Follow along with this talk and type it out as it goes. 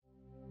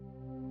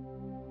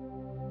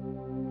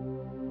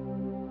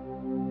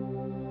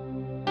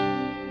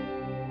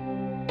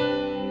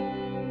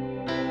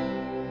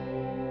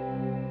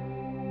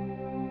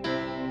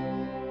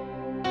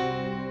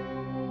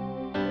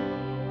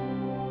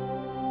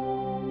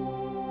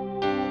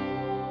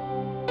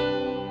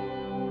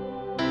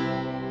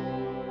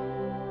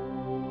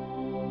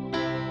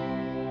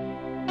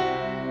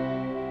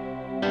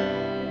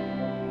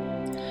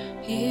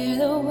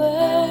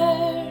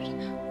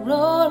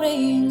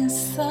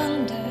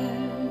thunder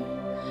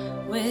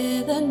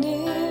with a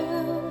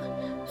new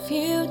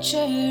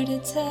future to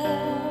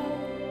tell.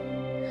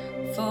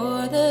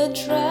 For the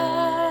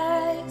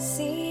dry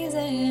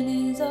season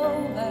is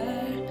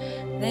over,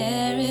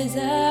 there is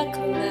a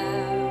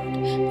cloud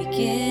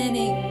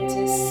beginning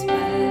to swell.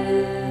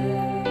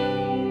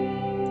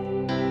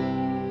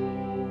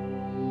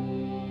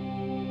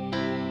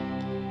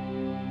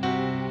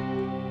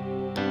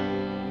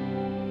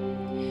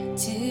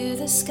 To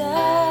the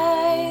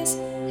skies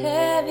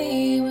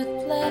heavy with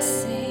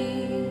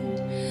blessing,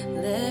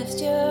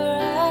 lift your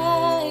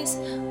eyes,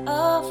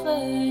 offer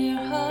your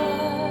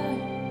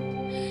heart.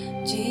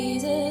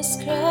 Jesus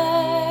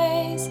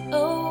Christ,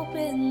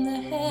 open the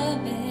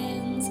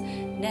heavens,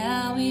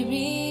 now we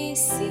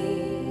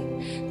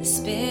receive the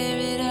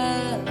Spirit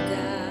of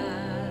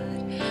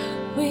God.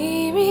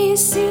 We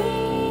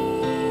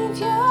receive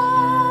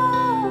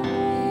your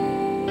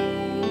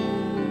rain.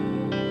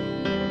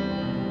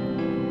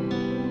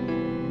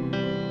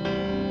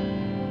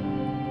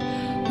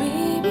 We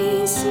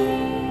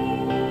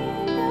receive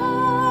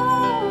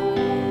your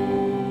rain.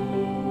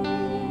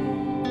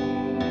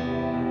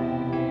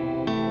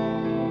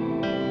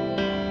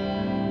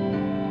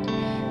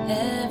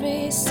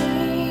 Every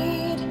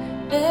seed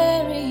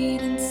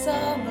buried in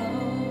sorrow,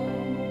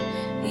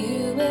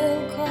 you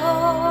will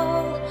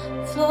call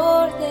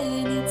forth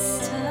in its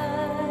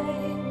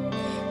time.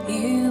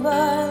 You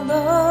are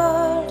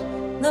Lord,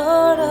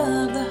 Lord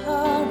of the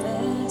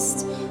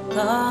harvest,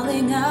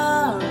 calling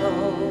our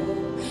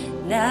roll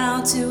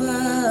now to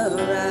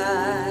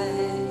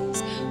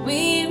arise.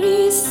 We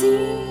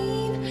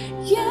receive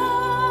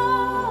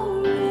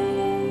your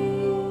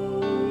rain.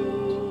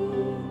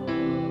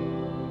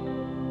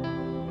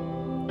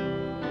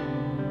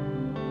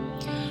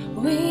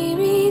 We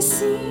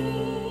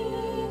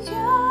receive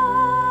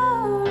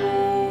your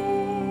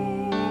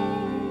rain.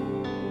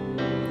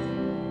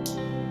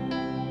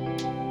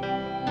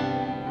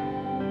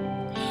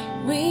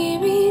 We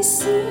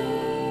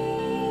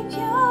receive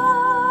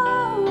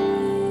your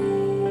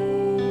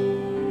rain.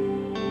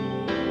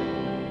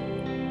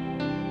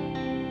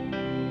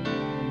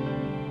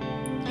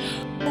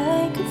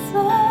 Like a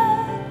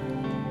flood,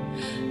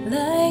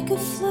 like a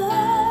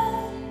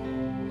flood,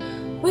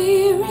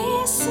 we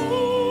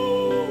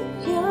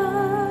receive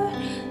your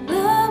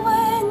love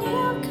when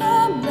you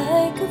come.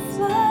 Like a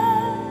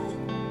flood,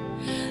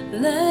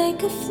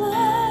 like a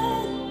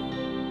flood,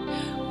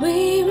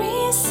 we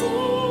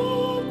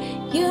receive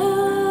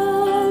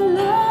your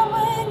love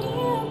when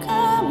you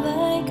come.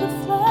 Like a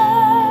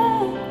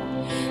flood,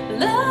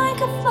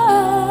 like a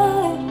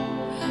flood,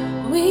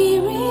 we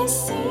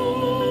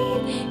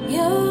receive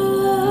your love.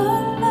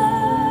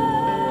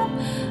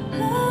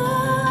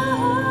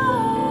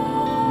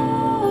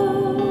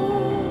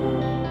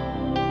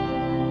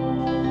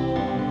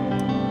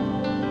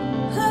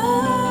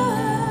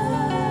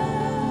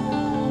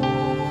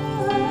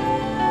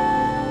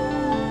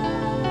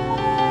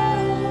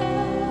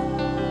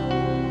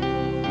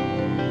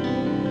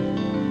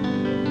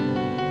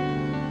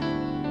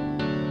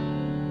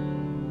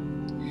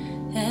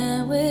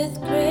 And with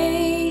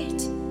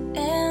great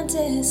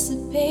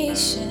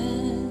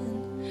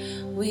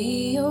anticipation,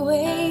 we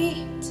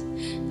await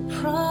the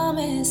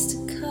promise to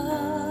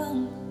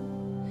come.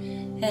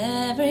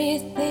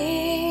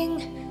 Everything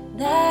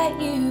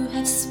that you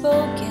have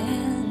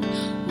spoken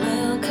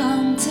will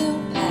come to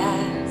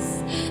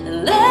pass,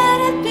 and let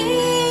it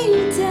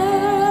be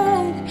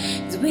done,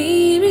 'cause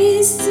we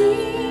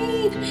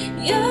receive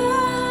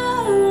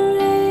your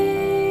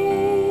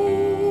rain.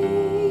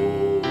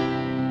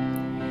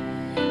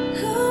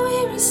 Oh, we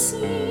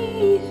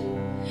receive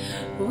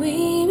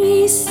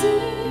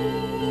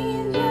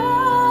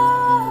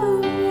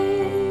your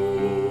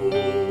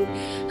rain.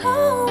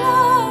 Oh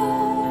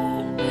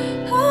Lord,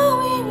 oh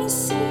we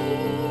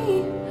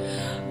receive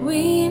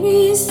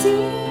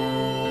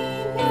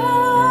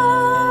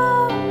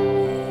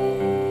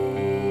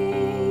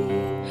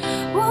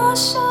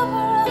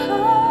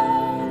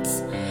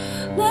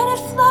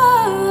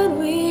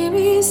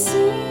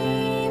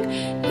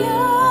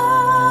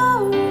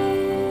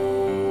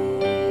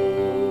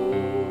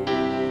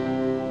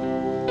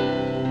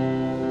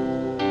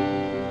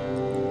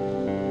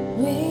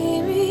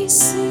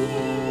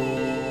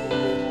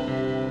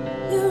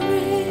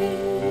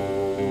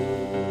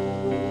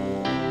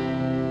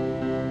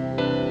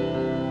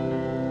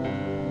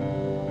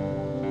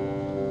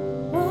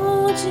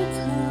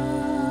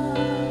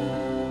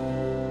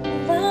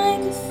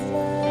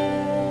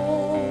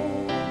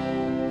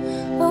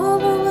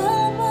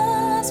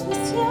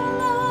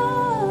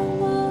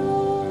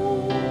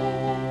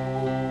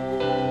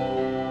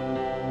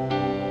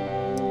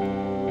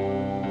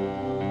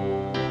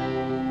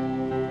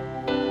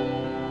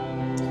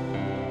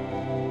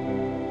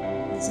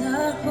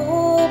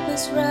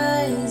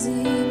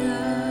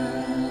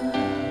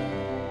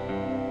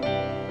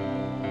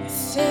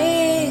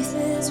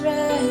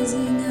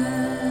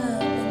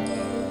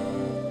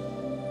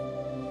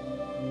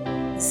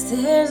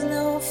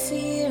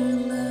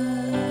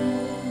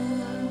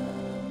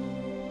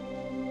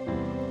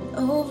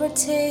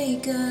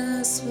overtake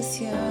us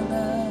with your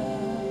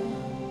love.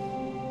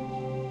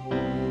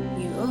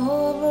 You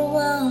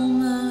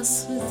overwhelm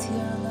us with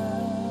your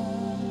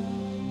love.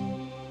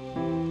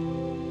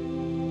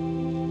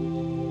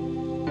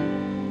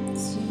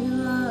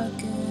 You are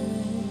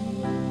good,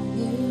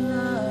 you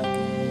are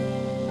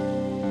good.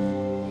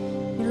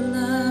 Your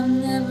love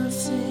never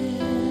fails.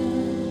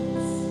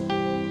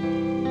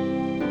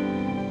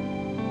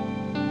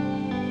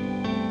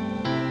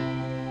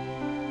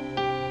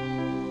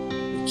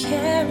 We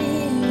carry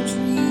your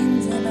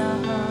dreams in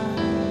our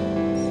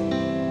hearts.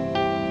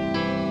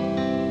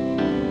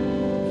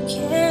 We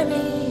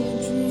carry your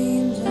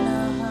dreams in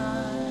our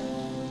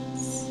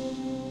hearts.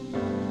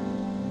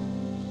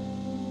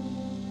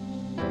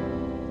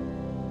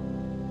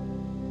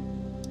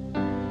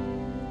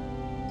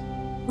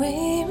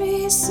 We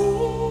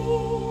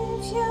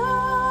receive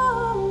your